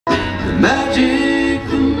Magic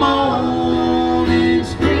the morning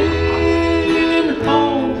spring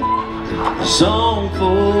home, a song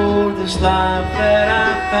for this life that I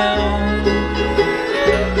found.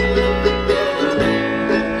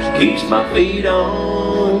 She keeps my feet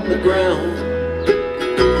on the ground.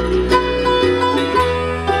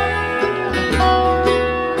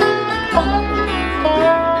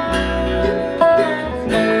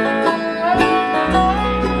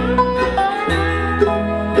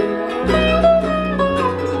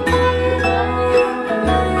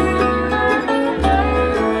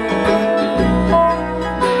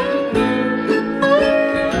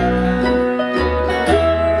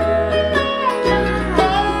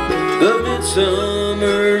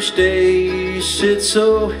 Summer days sit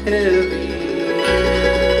so heavy,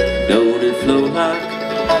 don't it flow like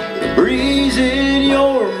a breeze in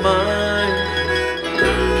your mind?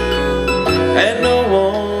 And no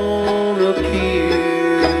one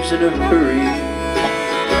appears in a hurry,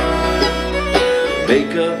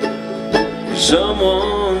 make up for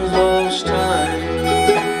someone's lost time.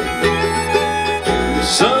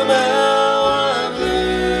 Somehow I've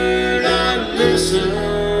learned how to listen,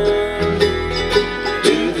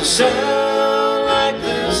 sound like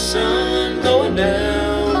the sun going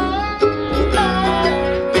down.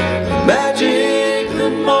 Magic the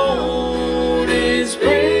morning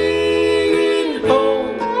spring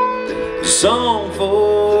home, a song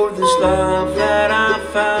for this life that I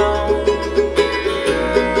found.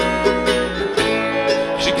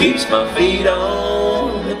 She keeps my feet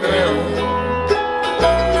on the ground.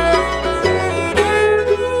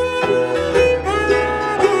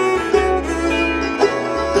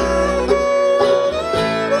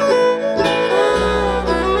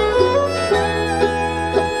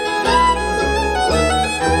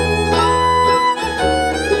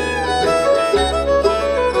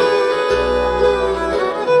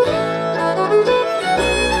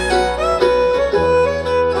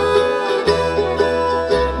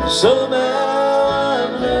 Somehow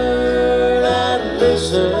I've learned how to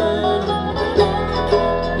listen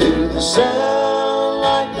to the sound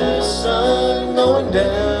like the sun going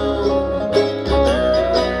down.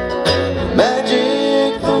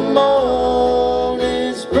 Magic the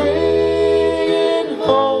morning spring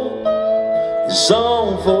home, the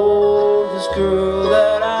song for this girl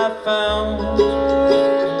that I found.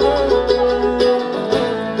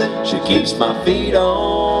 She keeps my feet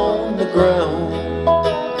on the ground.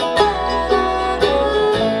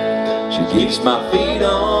 Keeps my feet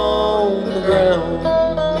on the ground.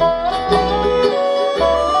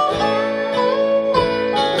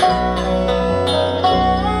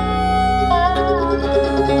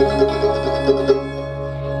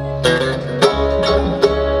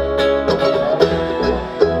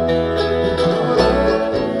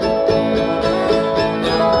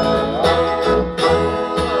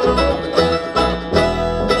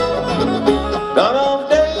 Not on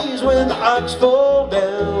days when the ox fall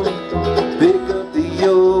down, pick up the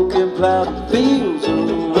yoke and plow the fields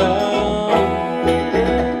around.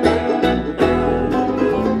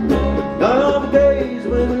 Not on the days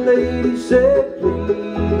when the lady said,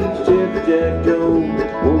 please, Jeff Jack Jones,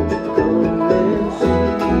 won't you come and see?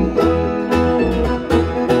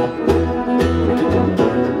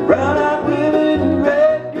 Brown-eyed women in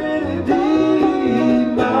red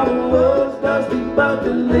grenadine, bottle was dusty, but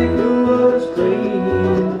the liquor was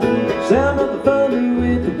clean. Sound